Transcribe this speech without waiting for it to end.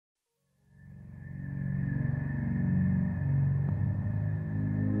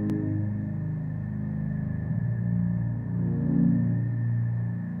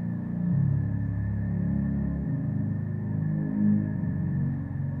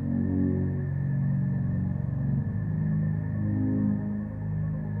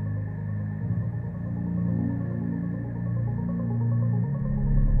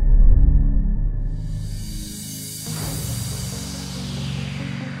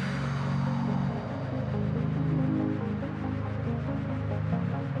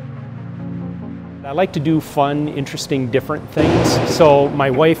I like to do fun, interesting, different things. So my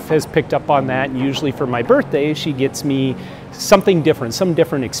wife has picked up on that, and usually for my birthday, she gets me something different, some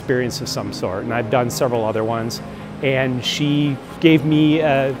different experience of some sort. And I've done several other ones. And she gave me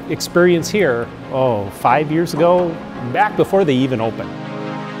an experience here, 5 years ago, back before they even opened.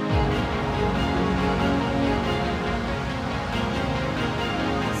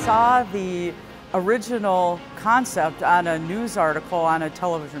 Saw the original concept on a news article on a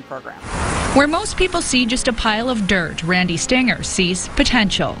television program. Where most people see just a pile of dirt, Randy Stenger sees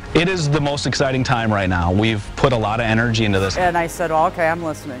potential. It is the most exciting time right now. We've put a lot of energy into this. And I said, well, okay, I'm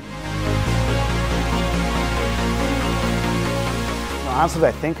listening. Honestly,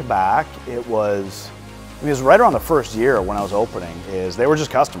 I think back, it was right around the first year when I was opening. They were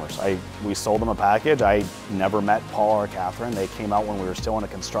just customers. We sold them a package. I never met Paul or Catherine. They came out when we were still in a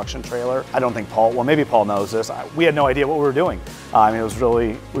construction trailer. I don't think Paul, well, maybe Paul knows this. We had no idea what we were doing. It was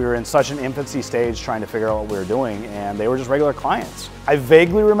really, we were in such an infancy stage trying to figure out what we were doing, and they were just regular clients. I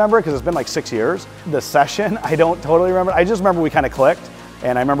vaguely remember it because it's been like 6 years. The session, I don't totally remember. I just remember we kind of clicked,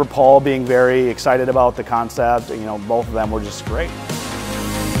 and I remember Paul being very excited about the concept. Both of them were just great.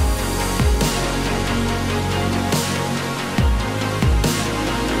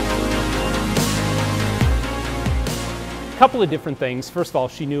 Couple of different things. First of all,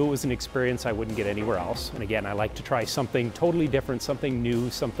 she knew it was an experience I wouldn't get anywhere else. And again, I like to try something totally different, something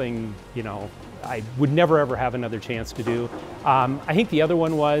new, something, I would never ever have another chance to do. I think the other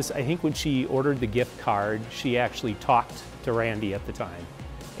one was, I think when she ordered the gift card, she actually talked to Randy at the time.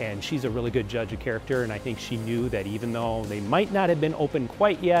 And she's a really good judge of character, and I think she knew that even though they might not have been open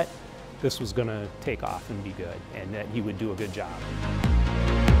quite yet, this was gonna take off and be good, and that he would do a good job.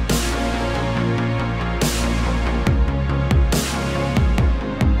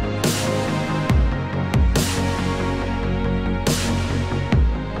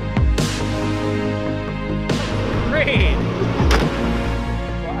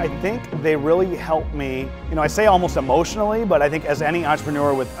 I think they really helped me, I say almost emotionally, but I think as any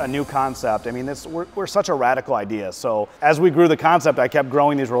entrepreneur with a new concept, we're such a radical idea. So as we grew the concept, I kept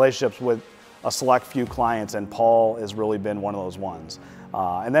growing these relationships with a select few clients, and Paul has really been one of those ones.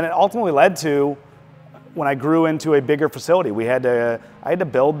 And then it ultimately led to, when I grew into a bigger facility, I had to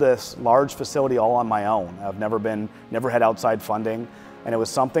build this large facility all on my own. I've never had outside funding. And it was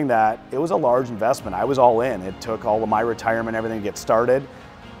something that, it was a large investment. I was all in. It took all of my retirement, everything to get started.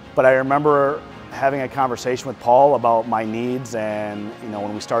 But I remember having a conversation with Paul about my needs, and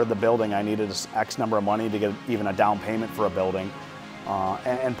when we started the building, I needed X number of money to get even a down payment for a building.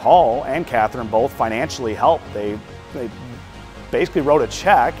 And Paul and Catherine both financially helped. They basically wrote a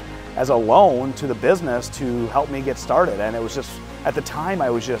check as a loan to the business to help me get started. And it was just, at the time, I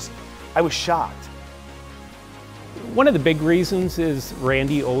was shocked. One of the big reasons is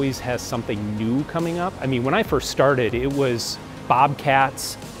Randy always has something new coming up. When I first started, it was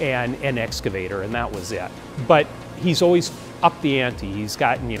bobcats and an excavator, and that was it. But he's always up the ante. He's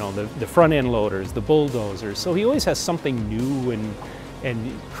gotten, the front end loaders, the bulldozers. So he always has something new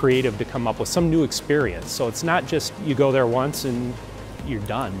and creative to come up with, some new experience. So it's not just you go there once and you're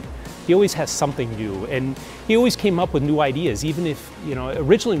done. He always has something new, and he always came up with new ideas, even if,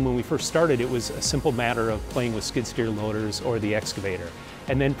 originally when we first started, it was a simple matter of playing with skid steer loaders or the excavator.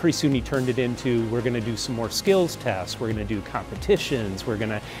 And then pretty soon he turned it into, we're gonna do some more skills tests, we're gonna do competitions, we're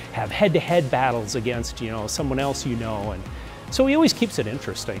gonna have head-to-head battles against, someone else and so he always keeps it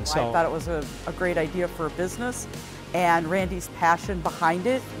interesting. So I thought it was a great idea for a business, and Randy's passion behind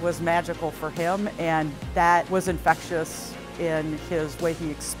it was magical for him, and that was infectious in his way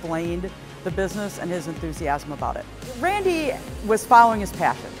he explained the business and his enthusiasm about it. Randy was following his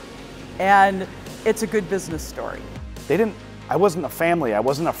passion, and it's a good business story. I wasn't a family, I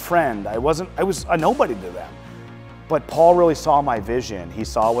wasn't a friend, I was a nobody to them. But Paul really saw my vision. He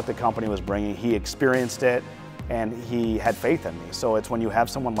saw what the company was bringing, he experienced it, and he had faith in me. So it's when you have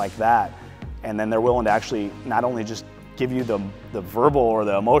someone like that, and then they're willing to actually not only just give you the verbal or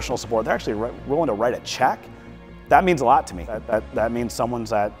the emotional support, they're actually willing to write a check. That means a lot to me. That means someone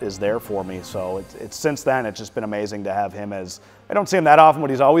that is there for me. So since then, it's just been amazing to have him as, I don't see him that often, but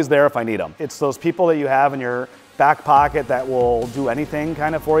he's always there if I need him. It's those people that you have in your back pocket that will do anything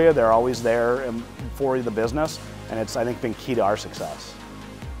kind of for you. They're always there for the business, and it's, I think, been key to our success.